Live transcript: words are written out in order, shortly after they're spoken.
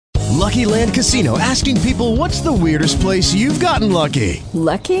Lucky Land Casino, asking people, what's the weirdest place you've gotten lucky?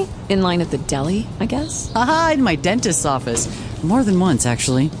 Lucky? In line at the deli, I guess? Aha, in my dentist's office. More than once,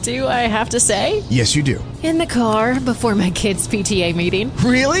 actually. Do I have to say? Yes, you do. In the car before my kids' PTA meeting.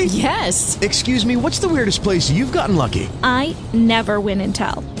 Really? Yes. Excuse me, what's the weirdest place you've gotten lucky? I never win and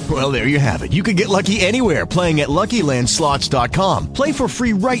tell. Well, there you have it. You can get lucky anywhere, playing at LuckyLandSlots.com. Play for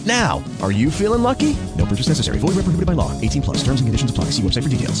free right now. Are you feeling lucky? No purchase necessary. Void where prohibited by law. 18 plus. Terms and conditions apply. See website for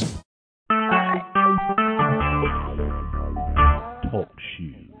details. Talk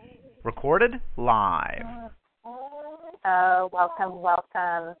shoes. Recorded live.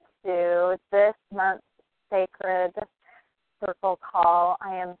 Welcome to this month's Sacred Circle call.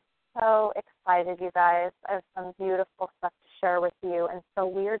 I am so excited, you guys. I have some beautiful stuff to share with you, and so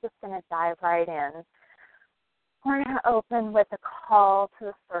we are just going to dive right in. We're going to open with a call to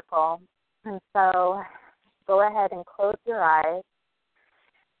the circle, and so go ahead and close your eyes,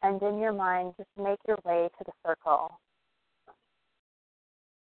 and in your mind, just make your way to the circle,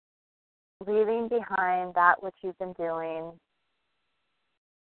 leaving behind that which you've been doing,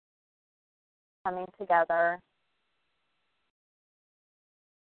 coming together,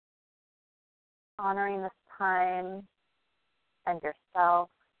 honoring this time and yourself,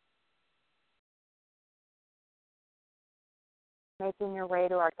 making your way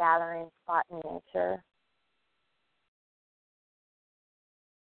to our gathering spot in nature.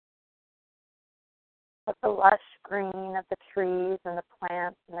 Let the lush green of the trees and the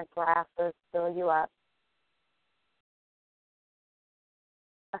plants and the grasses fill you up.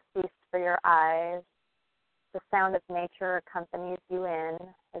 A feast for your eyes. The sound of nature accompanies you in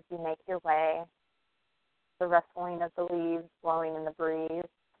as you make your way. The rustling of the leaves blowing in the breeze.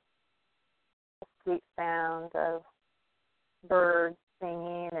 The sweet sound of birds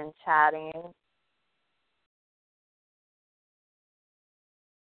singing and chatting.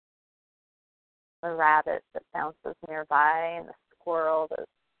 The rabbit that bounces nearby and the squirrel that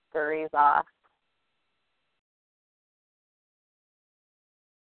scurries off.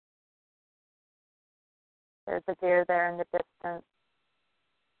 There's a deer there in the distance.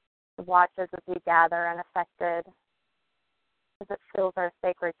 It watches as we gather unaffected, as it feels our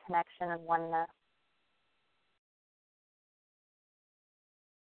sacred connection and oneness.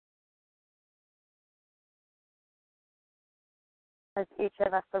 As each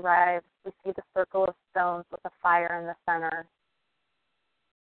of us arrives, we see the circle of stones with a fire in the center.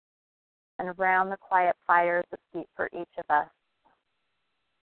 And around the quiet fire is a seat for each of us.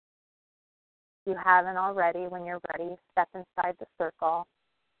 If you haven't already, when you're ready, step inside the circle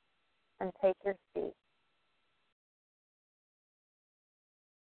and take your seat.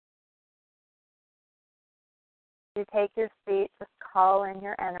 As you take your seat, just call in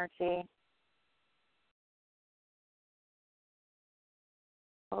your energy.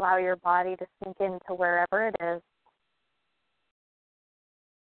 Allow your body to sink into wherever it is.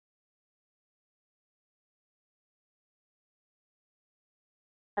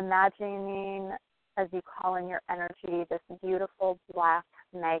 Imagining, as you call in your energy, this beautiful black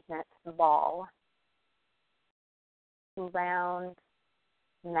magnet ball. Round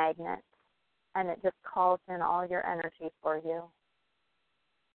magnet. And it just calls in all your energy for you.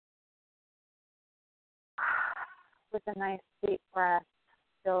 With a nice deep breath,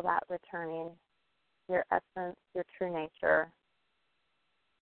 feel that returning, your essence, your true nature.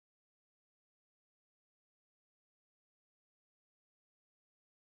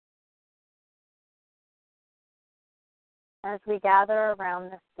 As we gather around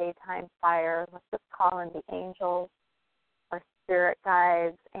this daytime fire, let's just call in the angels, our spirit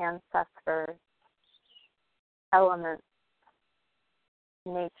guides, ancestors, elements,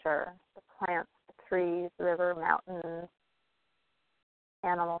 nature, the plants, the trees, river, mountains,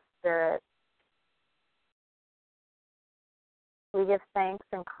 animal spirits. We give thanks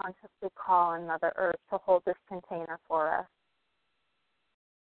and consciously call on Mother Earth to hold this container for us,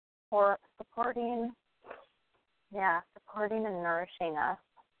 for supporting and nourishing us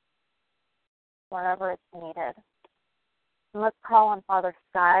wherever it's needed. And let's call on Father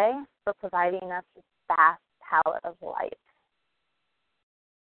Sky for providing us this vast palette of light,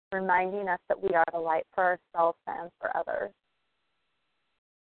 reminding us that we are the light for ourselves and for others.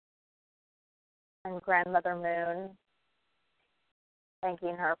 And Grandmother Moon,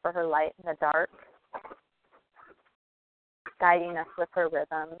 thanking her for her light in the dark, guiding us with her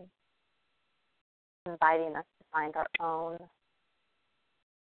rhythm, inviting us to find our own,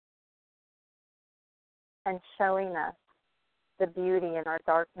 and showing us the beauty in our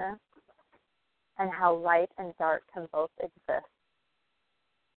darkness and how light and dark can both exist.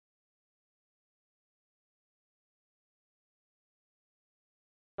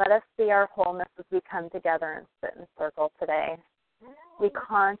 Let us see our wholeness as we come together and sit in circle today. We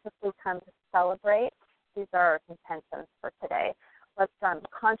consciously come to celebrate. These are our intentions for today. Let's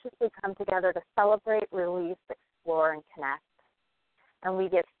consciously come together to celebrate, release, explore, and connect. And we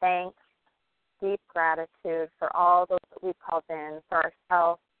give thanks, deep gratitude for all those that we've called in, for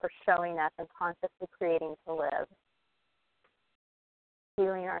ourselves, for showing up and consciously creating to live,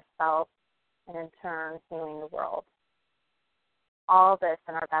 healing ourselves, and in turn, healing the world. All this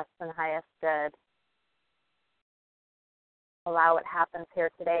in our best and highest good. Allow what happens here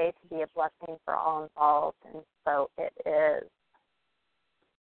today to be a blessing for all involved, and so it is.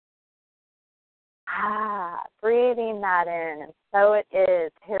 Breathing that in, and so it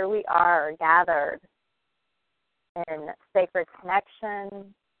is. Here we are, gathered in sacred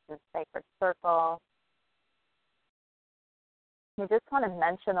connection, in sacred circle. We just want to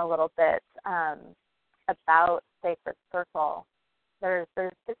mention a little bit about sacred circle. There's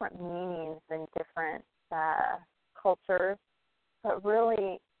different meanings in different cultures, but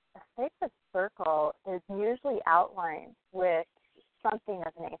really a sacred circle is usually outlined with something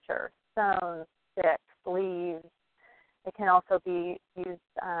of nature, stones, sticks, leaves. It can also be used,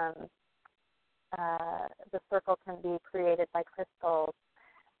 the circle can be created by crystals,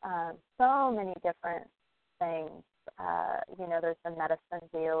 so many different things. There's the medicine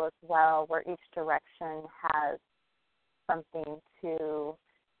wheel as well, where each direction has something to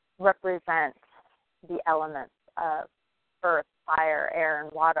represent the elements of earth, fire, air,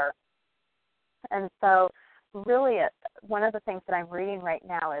 and water. And so really one of the things that I'm reading right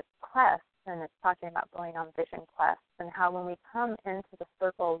now is Quest, and it's talking about going on vision quests and how when we come into the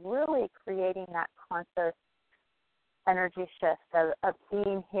circle, really creating that conscious energy shift of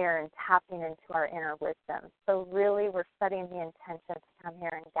being here and tapping into our inner wisdom. So really we're setting the intention to come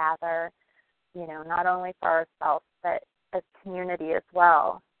here and gather, not only for ourselves, but as community as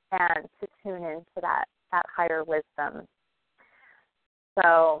well, and to tune into that higher wisdom.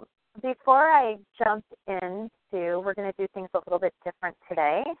 So before I jump into, we're going to do things a little bit different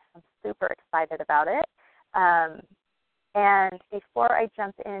today. I'm super excited about it. And before I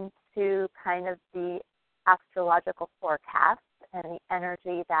jump into kind of the astrological forecast and the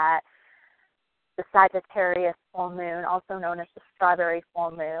energy that the Sagittarius full moon, also known as the strawberry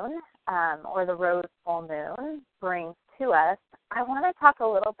full moon, or the rose full moon, brings to us, I want to talk a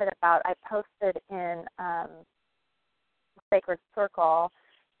little bit about, I posted in Sacred Circle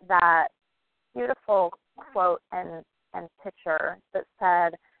that beautiful quote and picture that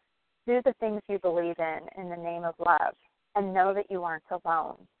said, "Do the things you believe in the name of love, and know that you aren't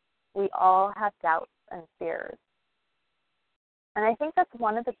alone. We all have doubts and fears." And I think that's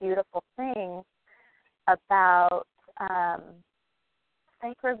one of the beautiful things about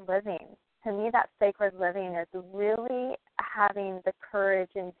sacred living. To me, that sacred living is really having the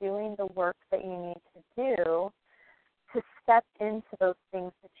courage and doing the work that you need to do to step into those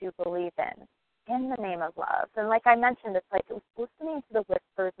things that you believe in the name of love. And like I mentioned, it's like listening to the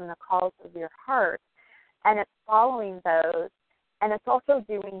whispers and the calls of your heart, and it's following those, and it's also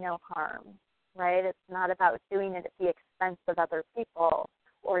doing no harm, right? It's not about doing it at the expense of other people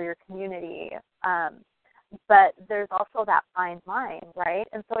or your community, but there's also that fine line, right?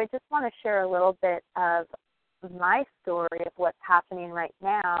 And so I just want to share a little bit of my story of what's happening right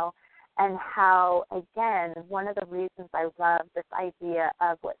now, and how, again, one of the reasons I love this idea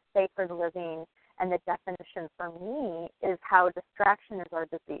of what sacred living and the definition for me is how distraction is our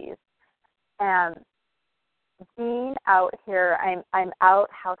disease. And being out here, I'm out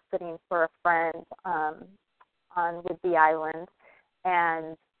house sitting for a friend on Whidbey Island,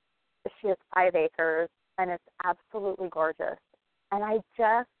 and she has 5 acres, and it's absolutely gorgeous. And I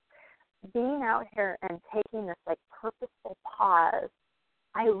just, being out here and taking this like purposeful pause,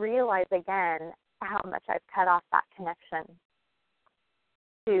 I realize again how much I've cut off that connection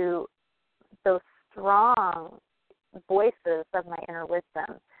to those strong voices of my inner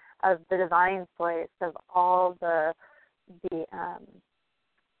wisdom, of the divine voice, of all that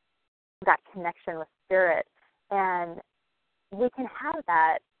connection with spirit. And we can have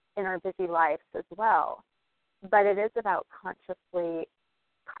that in our busy lives as well, but it is about consciously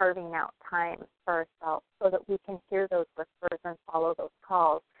carving out time for ourselves so that we can hear those whispers and follow those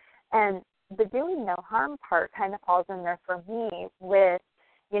calls. And the doing no harm part kind of falls in there for me with,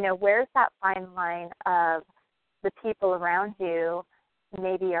 where's that fine line of the people around you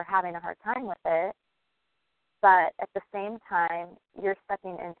maybe are having a hard time with it, but at the same time, you're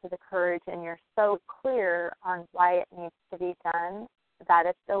stepping into the courage and you're so clear on why it needs to be done that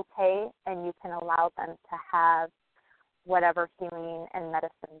it's okay, and you can allow them to have whatever healing and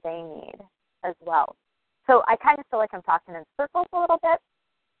medicine they need as well. So I kind of feel like I'm talking in circles a little bit,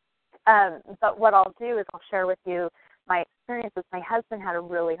 But what I'll do is I'll share with you my experiences. My husband had a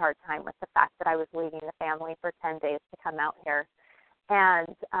really hard time with the fact that I was leaving the family for 10 days to come out here.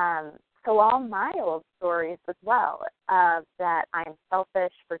 And so all my old stories as well, that I'm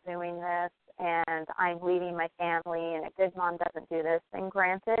selfish for doing this and I'm leaving my family and a good mom doesn't do this. And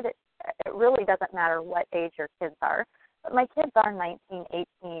granted, it really doesn't matter what age your kids are. But my kids are 19,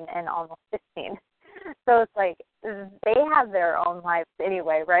 18, and almost 15. So it's like they have their own lives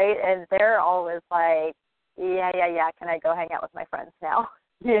anyway, right? And they're always like, yeah, can I go hang out with my friends now?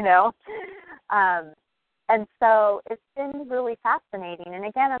 You know? And so it's been really fascinating. And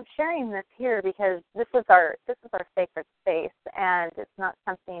again, I'm sharing this here because this is our sacred space, and it's not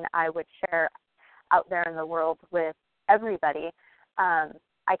something I would share out there in the world with everybody.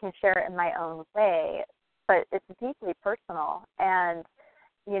 I can share it in my own way, but it's deeply personal. And,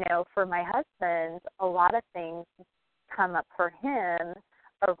 you know, for my husband, a lot of things come up for him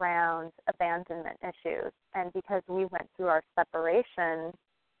around abandonment issues. And because we went through our separation,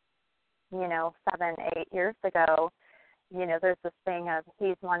 you know, 7, 8 years ago, you know, there's this thing of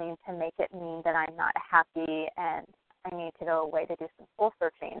he's wanting to make it mean that I'm not happy and I need to go away to do some soul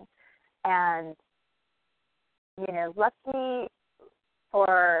searching. And, you know, lucky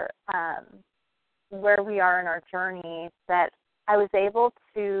for where we are in our journey that I was able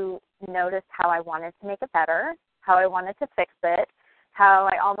to notice how I wanted to make it better, how I wanted to fix it, how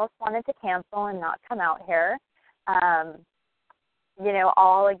I almost wanted to cancel and not come out here. You know,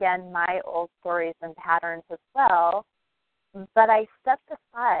 all, again, my old stories and patterns as well. But I stepped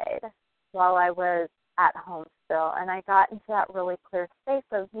aside while I was at home still, and I got into that really clear space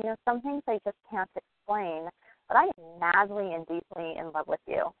of, you know, some things I just can't explain, but I am madly and deeply in love with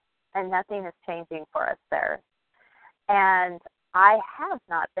you, and nothing is changing for us there. And I have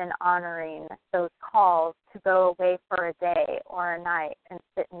not been honoring those calls to go away for a day or a night and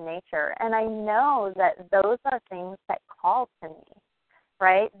sit in nature. And I know that those are things that call to me,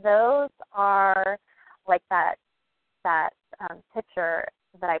 right? Those are like that picture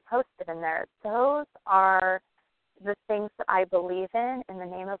that I posted in there. Those are the things that I believe in the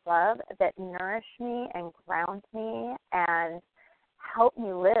name of love, that nourish me and ground me and help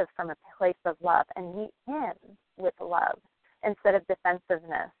me live from a place of love and meet him with love instead of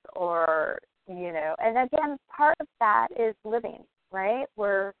defensiveness or, you know. And again, part of that is living, right?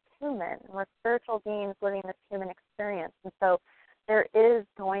 We're human. We're spiritual beings living this human experience. And so there is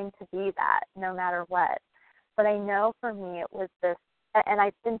going to be that no matter what. But I know for me it was this, and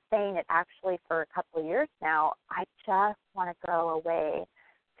I've been saying it actually for a couple of years now, I just want to go away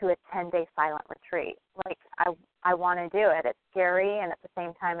to a 10-day silent retreat. Like, I want to do it. It's scary, and at the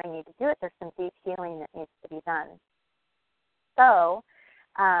same time I need to do it. There's some deep healing that needs to be done. So,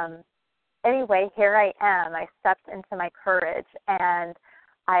 anyway, here I am. I stepped into my courage, and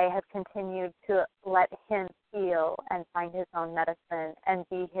I have continued to let him heal and find his own medicine and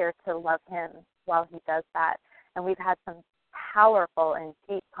be here to love him while he does that. And we've had some powerful and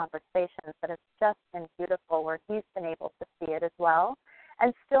deep conversations that have just been beautiful, where he's been able to see it as well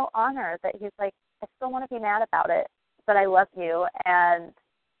and still honor that. He's like, I still want to be mad about it, but I love you, and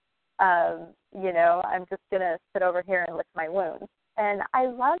you know, I'm just going to sit over here and lick my wounds. And I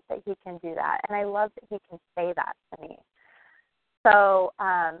love that he can do that, and I love that he can say that to me. So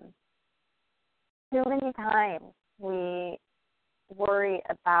too many times we worry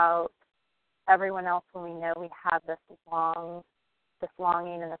about everyone else when we know we have this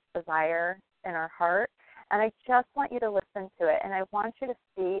longing and this desire in our heart. And I just want you to listen to it, and I want you to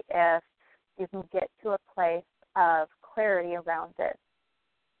see if you can get to a place of clarity around it.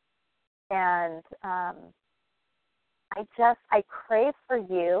 And I crave for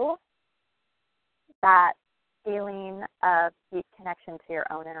you that feeling of deep connection to your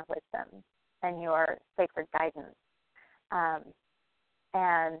own inner wisdom and your sacred guidance,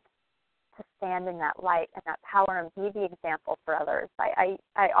 and to stand in that light and that power and be the example for others. I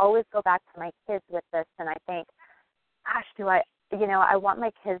always go back to my kids with this, and I think, gosh, I want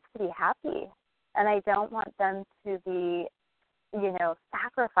my kids to be happy, and I don't want them to be,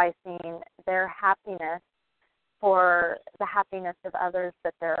 sacrificing their happiness for the happiness of others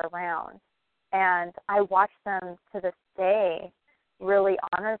that they're around. And I watch them to this day really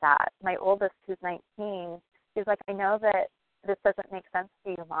honor that. My oldest, who's 19, she's like, I know that this doesn't make sense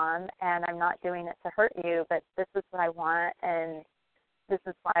to you, Mom, and I'm not doing it to hurt you, but this is what I want, and this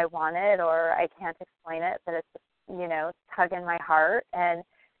is why I want it, or I can't explain it, but it's just, tugging my heart. And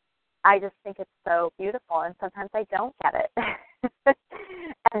I just think it's so beautiful, and sometimes I don't get it.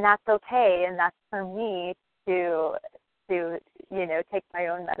 And that's okay, and that's for me to take my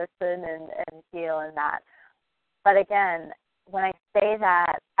own medicine and heal in that. But again, when I say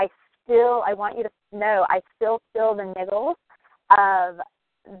that, I I want you to know, I still feel the niggles of,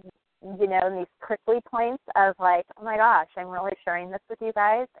 these prickly points of like, oh my gosh, I'm really sharing this with you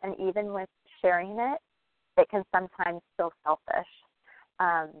guys. And even with sharing it, it can sometimes feel selfish.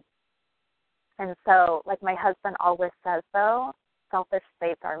 And so, like my husband always says, though, selfish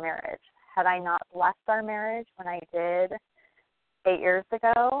saved our marriage. Had I not left our marriage when I did 8 years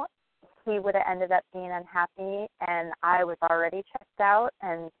ago, he would have ended up being unhappy, and I was already checked out,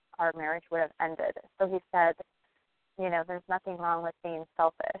 and our marriage would have ended. So he said, there's nothing wrong with being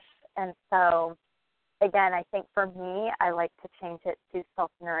selfish. And so, again, I think for me, I like to change it to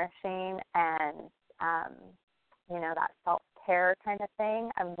self-nourishing and, that self-care kind of thing.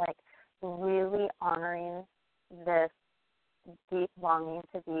 I'm like really honoring this deep longing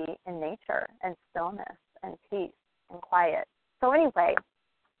to be in nature and stillness and peace and quiet. So anyway,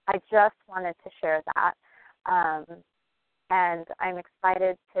 I just wanted to share that. And I'm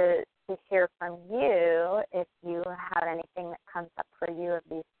excited to hear from you if you have anything that comes up for you of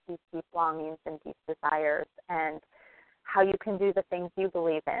these deep longings and deep desires, and how you can do the things you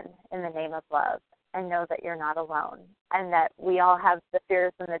believe in the name of love, and know that you're not alone, and that we all have the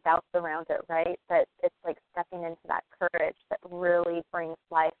fears and the doubts around it, right? But it's like stepping into that courage that really brings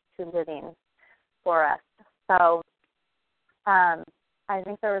life to living for us. So I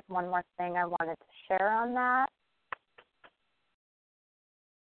think there was one more thing I wanted to share on that.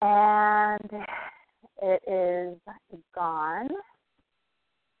 And it is gone.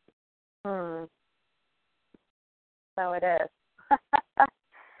 So it is.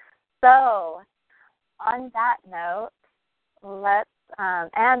 So on that note, let's,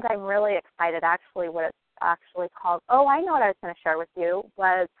 and I'm really excited actually what it's actually called. Oh, I know what I was going to share with you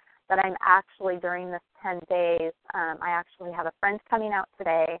was that I'm actually during this 10 days, I actually have a friend coming out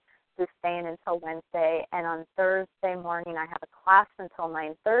today who's staying until Wednesday, and on Thursday morning I have a class until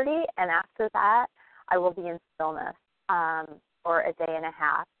 9:30, and after that I will be in stillness for a day and a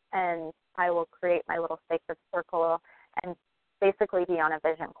half, and I will create my little sacred circle and basically be on a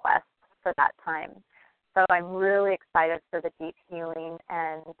vision quest for that time. So I'm really excited for the deep healing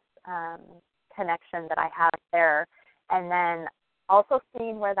and connection that I have there, and then also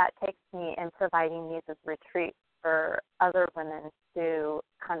seeing where that takes me in providing these as retreats for other women to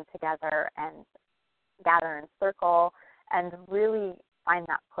come together and gather in circle and really find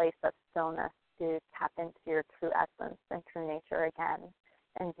that place of stillness to tap into your true essence and true nature again,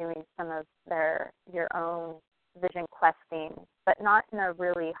 and doing some of your own vision questing, but not in a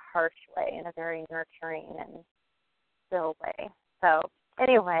really harsh way, in a very nurturing and still way. So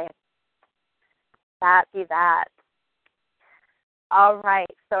anyway, that be that. All right,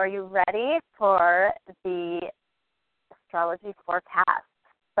 so are you ready for the astrology forecast?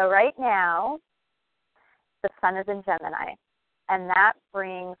 So right now, the sun is in Gemini, and that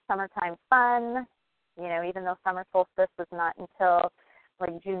brings summertime fun. Even though summer solstice is not until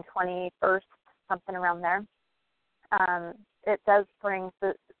like June 21st, something around there, it does bring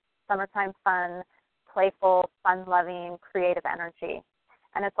the summertime fun, playful, fun-loving, creative energy.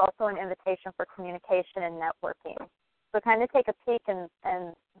 And it's also an invitation for communication and networking. So kind of take a peek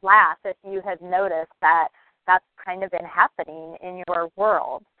and laugh if you had noticed that that's kind of been happening in your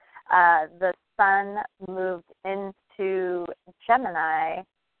world. The sun moved into Gemini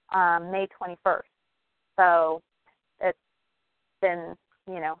May 21st. So it's been,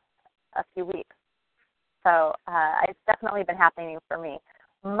 a few weeks. So it's definitely been happening for me.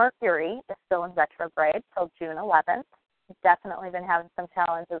 Mercury is still in retrograde till June 11th. Definitely been having some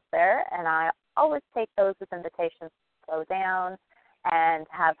challenges there, and I always take those as invitations to slow down and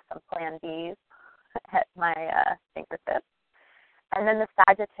have some plan Bs at my fingertips. And then the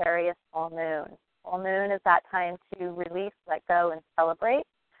Sagittarius full moon. Full moon is that time to release, let go, and celebrate.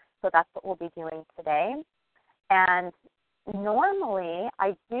 So that's what we'll be doing today. And normally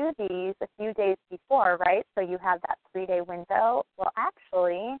I do these a few days before, right? So you have that 3-day window. Well,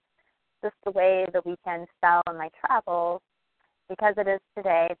 actually, just the way the weekend fell in my travels, because it is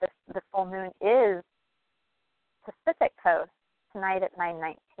today, the full moon is Pacific Coast tonight at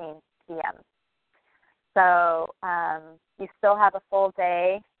 9:19 p.m. So you still have a full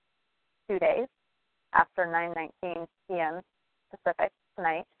day, 2 days, after 9:19 p.m. Pacific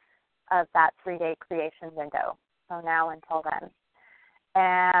tonight of that 3-day creation window. So now until then.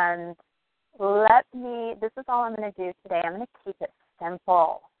 And this is all I'm going to do today. I'm going to keep it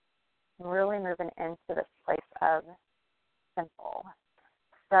simple. I'm really moving into this place of simple.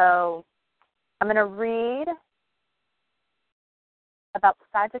 So I'm going to read about the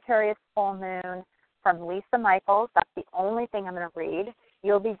Sagittarius full moon from Lisa Michaels. That's the only thing I'm going to read.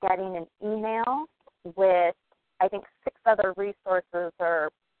 You'll be getting an email with, I think, 6 other resources or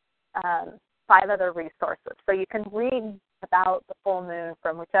 5 other resources. So you can read about the full moon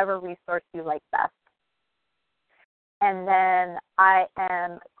from whichever resource you like best. And then I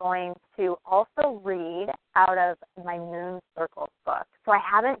am going to also read out of my Moon Circles book. So I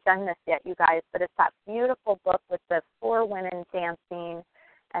haven't done this yet, you guys, but it's that beautiful book with the 4 women dancing,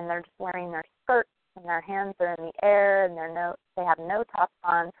 and they're just wearing their skirts, and their hands are in the air, and they have no tops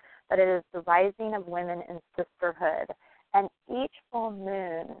on, but it is the rising of women in sisterhood. And each full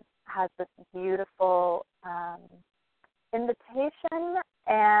moon has this beautiful invitation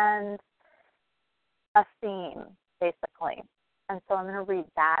and a theme, basically. And so I'm going to read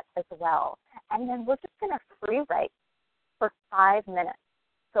that as well. And then we're just going to free write for 5 minutes.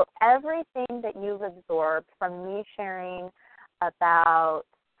 So everything that you've absorbed from me sharing about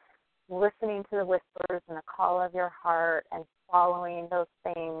listening to the whispers and the call of your heart and following those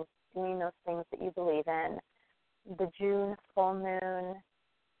things, doing those things that you believe in, the June full moon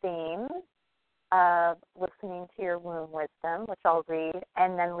theme of listening to your womb wisdom, which I'll read,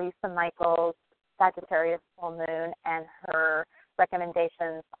 and then Lisa Michaels' Sagittarius full moon and her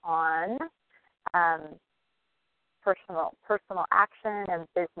recommendations on personal action and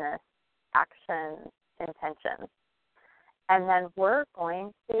business action intentions. And then we're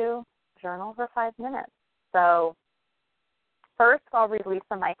going to journal for 5 minutes. So first I'll read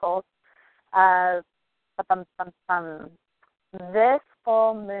Lisa Michaels. This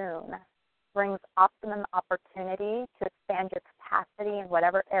full moon brings optimum opportunity to expand your capacity in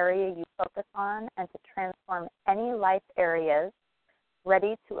whatever area you focus on and to transform any life areas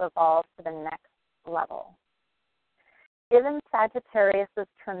ready to evolve to the next level. Given Sagittarius'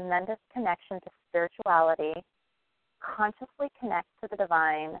 tremendous connection to spirituality, consciously connect to the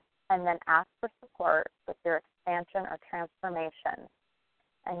divine and then ask for support with your expansion or transformation,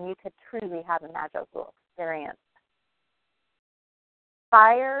 and you could truly have a magical experience.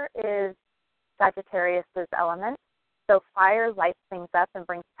 Fire is Sagittarius' element, so fire lights things up and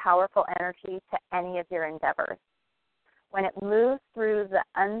brings powerful energy to any of your endeavors. When it moves through the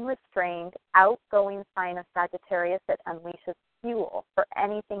unrestrained, outgoing sign of Sagittarius, it unleashes fuel for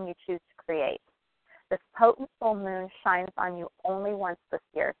anything you choose to create. This potent full moon shines on you only once this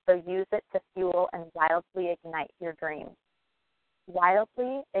year, so use it to fuel and wildly ignite your dreams.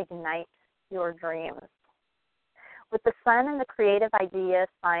 Wildly ignite your dreams. With the sun and the creative idea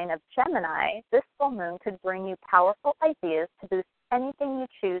sign of Gemini, this full moon could bring you powerful ideas to boost anything you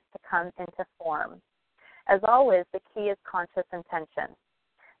choose to come into form. As always, the key is conscious intention.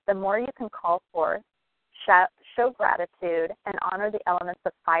 The more you can call forth, show gratitude, and honor the elements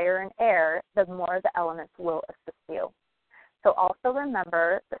of fire and air, the more the elements will assist you. So also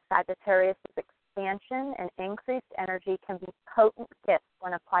remember that Sagittarius' expansion and increased energy can be potent gifts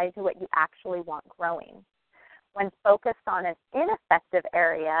when applied to what you actually want growing. When focused on an ineffective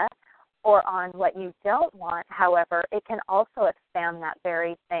area or on what you don't want, however, it can also expand that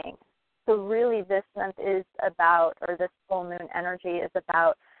very thing. So really this month is about, or this full moon energy is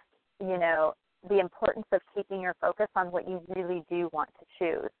about, the importance of keeping your focus on what you really do want to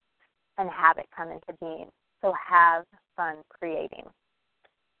choose and have it come into being. So have fun creating.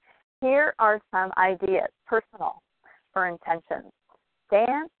 Here are some ideas, personal, for intentions.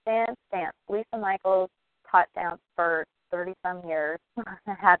 Dance, dance, dance. Lisa Michaels taught dance for 30-some years,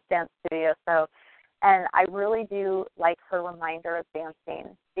 had dance studio, and I really do like her reminder of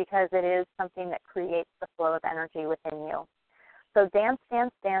dancing because it is something that creates the flow of energy within you. So dance,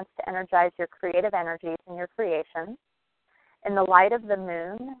 dance, dance to energize your creative energies and your creation. In the light of the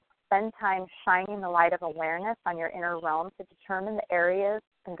moon, spend time shining the light of awareness on your inner realm to determine the areas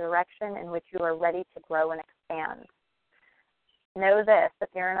and direction in which you are ready to grow and expand. Know this, if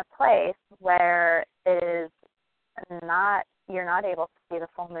you're in a place where it is you're not able to see the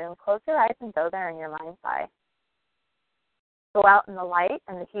full moon, close your eyes and go there in your mind's eye. Go out in the light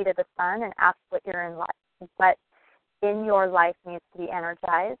and the heat of the sun and ask what in your life needs to be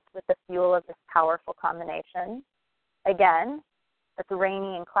energized with the fuel of this powerful combination. Again, it's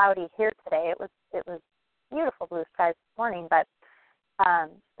rainy and cloudy here today. It was beautiful blue skies this morning, but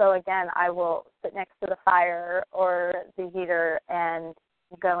so again, I will sit next to the fire or the heater and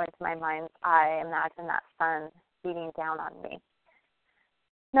go into my mind's eye, imagine that sun beating down on me.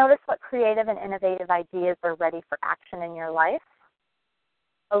 Notice what creative and innovative ideas are ready for action in your life.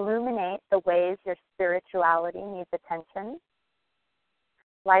 Illuminate the ways your spirituality needs attention.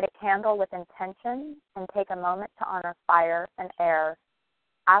 Light a candle with intention and take a moment to honor fire and air.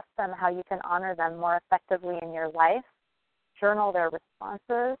 Ask them how you can honor them more effectively in your life. Journal their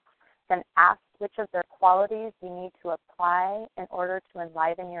responses. Then ask which of their qualities you need to apply in order to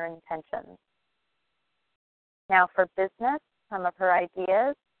enliven your intentions. Now for business, some of her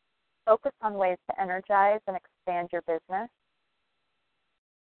ideas. focus on ways to energize and expand your business.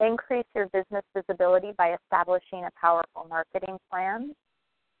 Increase your business visibility by establishing a powerful marketing plan.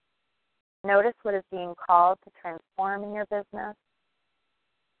 Notice what is being called to transform in your business.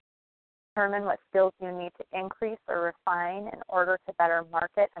 Determine what skills you need to increase or refine in order to better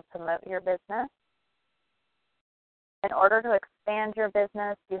market and promote your business. In order to expand your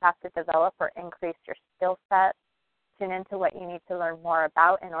business, you have to develop or increase your skill set. Tune into what you need to learn more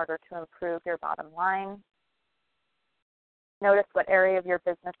about in order to improve your bottom line. Notice what area of your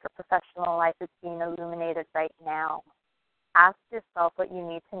business or professional life is being illuminated right now. Ask yourself what you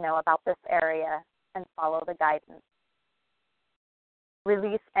need to know about this area and follow the guidance.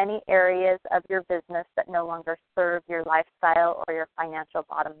 Release any areas of your business that no longer serve your lifestyle or your financial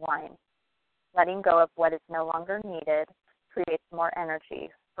bottom line. Letting go of what is no longer needed creates more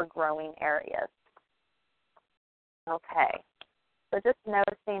energy for growing areas. Okay, so just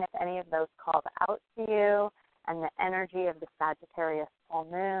noticing if any of those called out to you and the energy of the Sagittarius full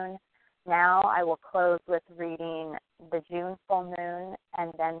moon. Now I will close with reading the June full moon,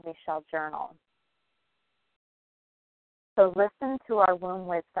 and then we shall journal. So listen to our womb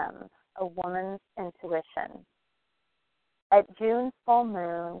wisdom, a woman's intuition. At June's full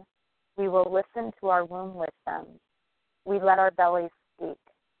moon, we will listen to our womb wisdom. We let our bellies speak.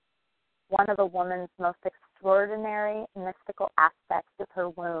 One of a woman's most extraordinary mystical aspects is her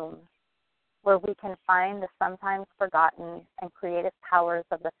womb, where we can find the sometimes forgotten and creative powers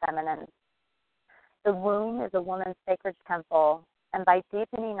of the feminine. The womb is a woman's sacred temple, and by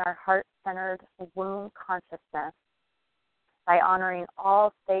deepening our heart-centered womb consciousness, by honoring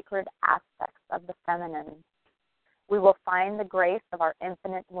all sacred aspects of the feminine, we will find the grace of our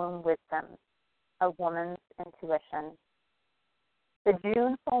infinite womb wisdom, a woman's intuition. The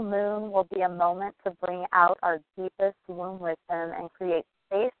June full moon will be a moment to bring out our deepest womb wisdom and create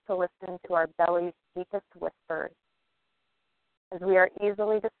space to listen to our belly's deepest whispers. As we are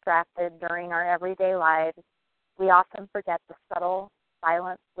easily distracted during our everyday lives, we often forget the subtle,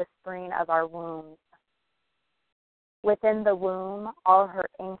 silent whispering of our wombs. Within the womb, all her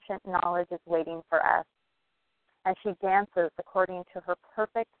ancient knowledge is waiting for us, and she dances according to her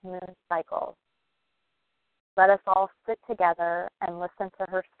perfect moon cycle. Let us all sit together and listen to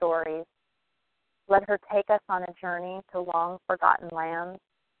her stories. Let her take us on a journey to long-forgotten lands.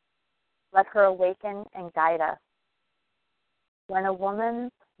 Let her awaken and guide us. When a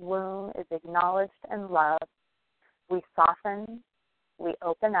woman's womb is acknowledged and loved, we soften, we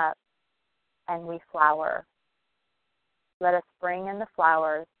open up, and we flower. Let us bring in the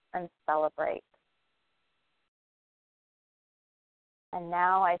flowers and celebrate. And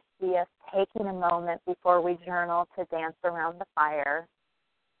now I see us taking a moment before we journal to dance around the fire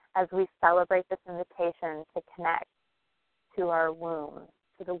as we celebrate this invitation to connect to our womb,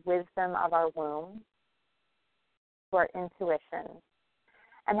 to the wisdom of our womb, to our intuition,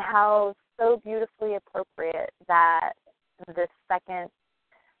 and how so beautifully appropriate that the second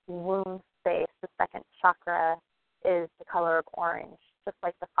womb space, the second chakra, is the color of orange, just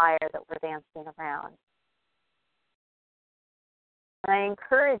like the fire that we're dancing around. And I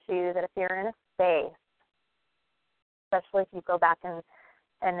encourage you that if you're in a space, especially if you go back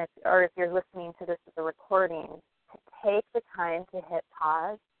or if you're listening to this as a recording, to take the time to hit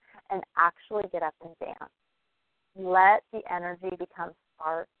pause and actually get up and dance. Let the energy become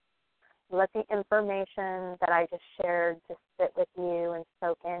sparse. Let the information that I just shared just sit with you and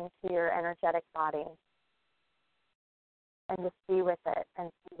soak into your energetic body. And just be with it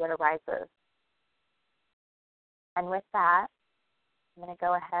and see what arises. And with that, I'm going to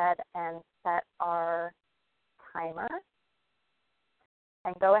go ahead and set our timer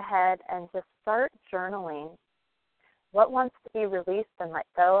and go ahead and just start journaling what wants to be released and let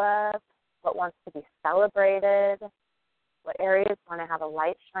go of, what wants to be celebrated, what areas want to have a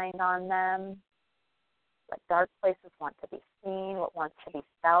light shined on them, what dark places want to be seen, what wants to be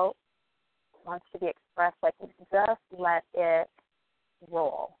felt, what wants to be expressed. Like, just let it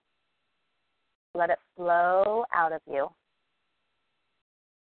roll. Let it flow out of you.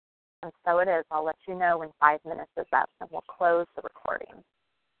 And so it is. I'll let you know when 5 minutes is up, and we'll close the recording.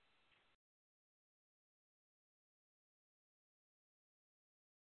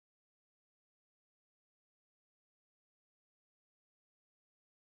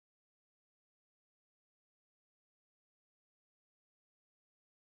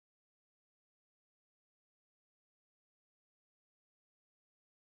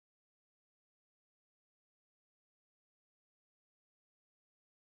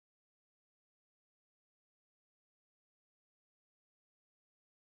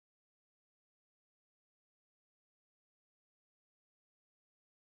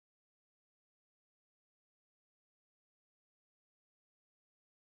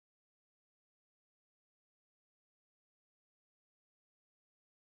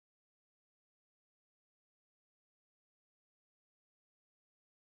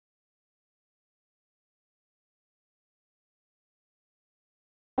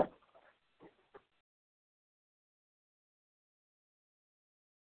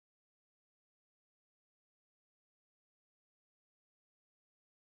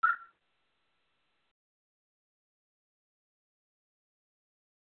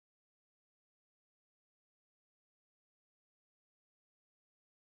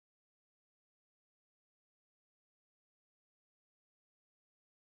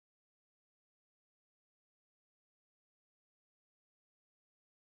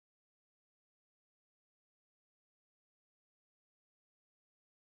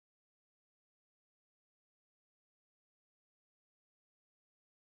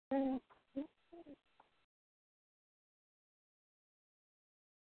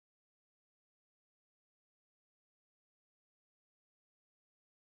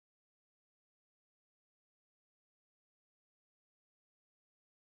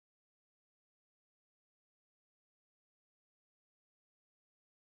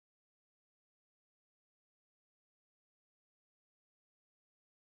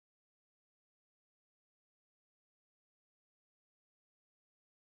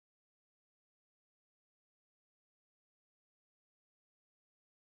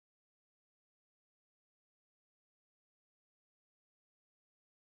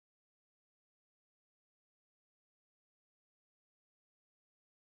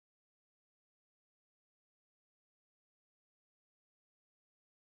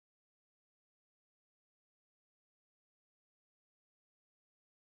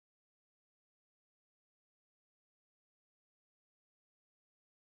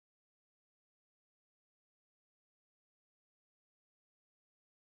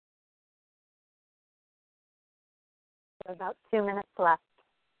 About 2 minutes left.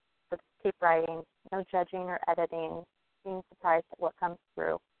 So just keep writing. No judging or editing. Being surprised at what comes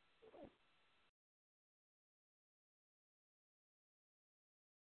through.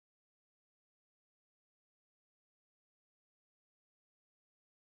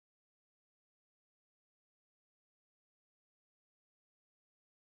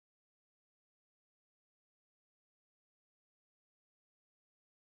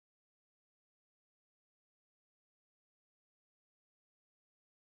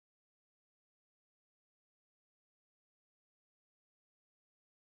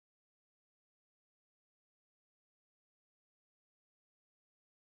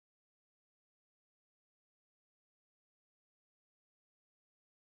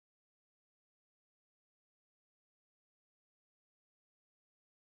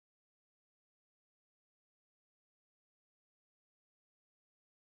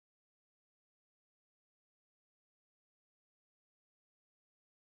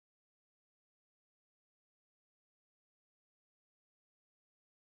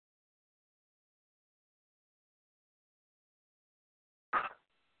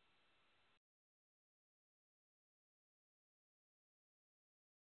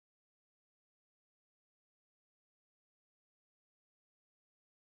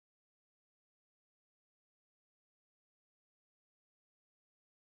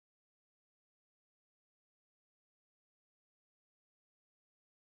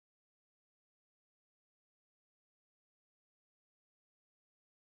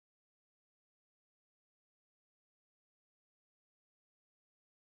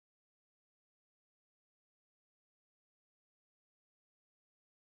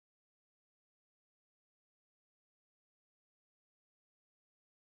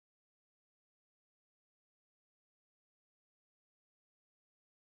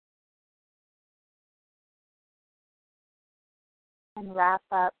 And wrap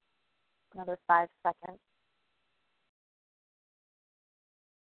up another 5 seconds.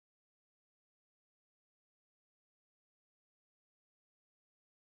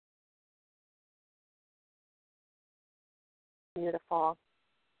 Beautiful.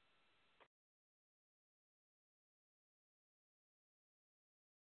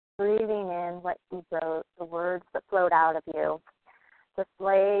 Breathing in what you wrote, the words that flowed out of you. Just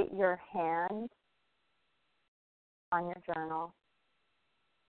lay your hand on your journal,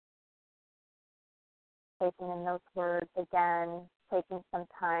 taking in those words again, taking some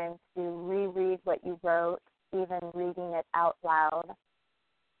time to reread what you wrote, even reading it out loud.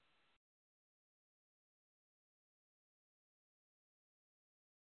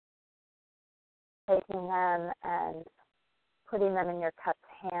 Taking them and putting them in your cupped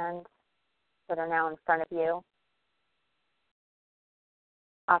hands that are now in front of you,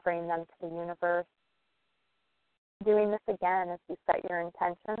 offering them to the universe. Doing this again as you set your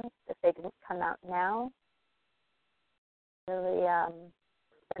intentions. If they didn't come out now, really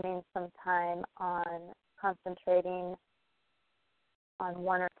spending some time on concentrating on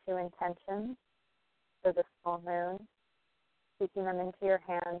 1 or 2 intentions for this full moon, keeping them into your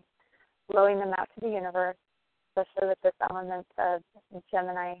hands, blowing them out to the universe, especially with this element of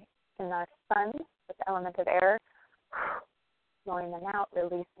Gemini in our sun, with the element of air, blowing them out,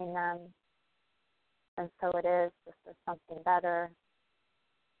 releasing them. And so it is, this is something better.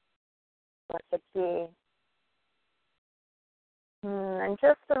 Let it be. And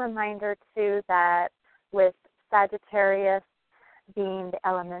just a reminder, too, that with Sagittarius being the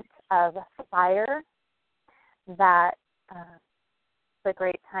element of fire, that it's a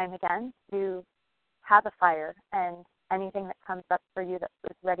great time, again, to have a fire and anything that comes up for you that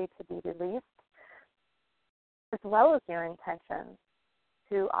is ready to be released, as well as your intentions,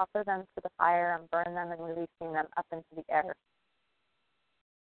 to offer them to the fire and burn them and releasing them up into the air.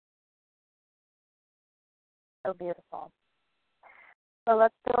 So beautiful. So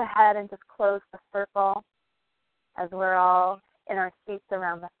let's go ahead and just close the circle as we're all in our seats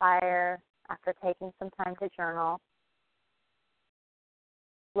around the fire after taking some time to journal,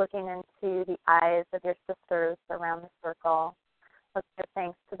 looking into the eyes of your sisters around the circle. Let's give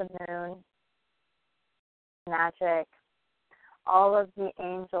thanks to the moon, magic, all of the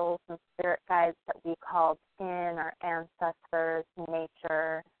angels and spirit guides that we called in, our ancestors,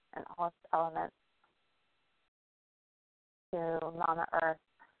 nature, and all its elements, to Mama Earth,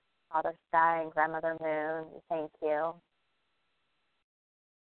 Father Sky, and Grandmother Moon. Thank you.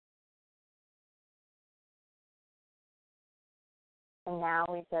 And now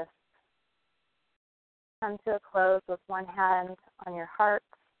we just come to a close with one hand on your heart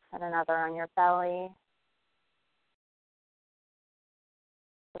and another on your belly,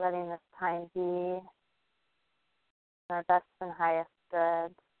 letting this time be in our best and highest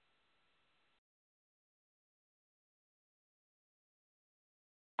good.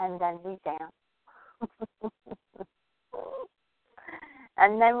 And then we dance.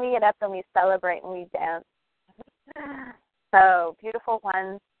 And then we get up and we celebrate and we dance. So, beautiful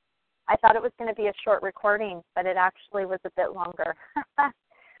ones. I thought it was going to be a short recording, but it actually was a bit longer.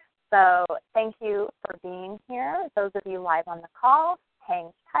 So, thank you for being here. Those of you live on the call,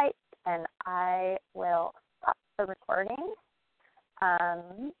 hang tight, and I will stop the recording as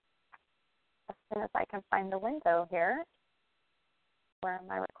soon as I can find the window here where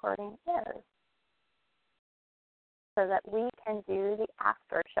my recording is, so that we can do the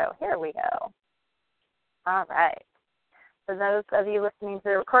after show. Here we go. All right. For those of you listening to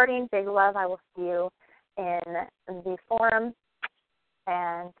the recording, big love. I will see you in the forum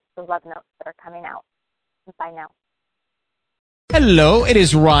and the love notes that are coming out. Bye now. Hello, it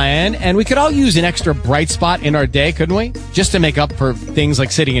is Ryan, and we could all use an extra bright spot in our day, couldn't we? Just to make up for things like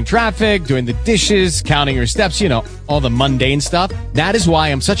sitting in traffic, doing the dishes, counting your steps, you know, all the mundane stuff. That is why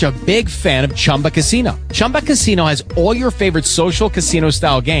I'm such a big fan of Chumba Casino. Chumba Casino has all your favorite social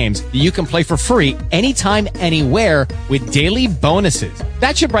casino-style games that you can play for free anytime, anywhere with daily bonuses.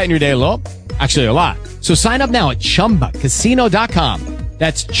 That should brighten your day a little. Actually, a lot. So sign up now at ChumbaCasino.com.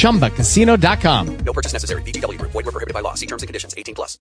 That's ChumbaCasino.com. No purchase necessary. VGW Group. Void where prohibited by law. See terms and conditions. 18+.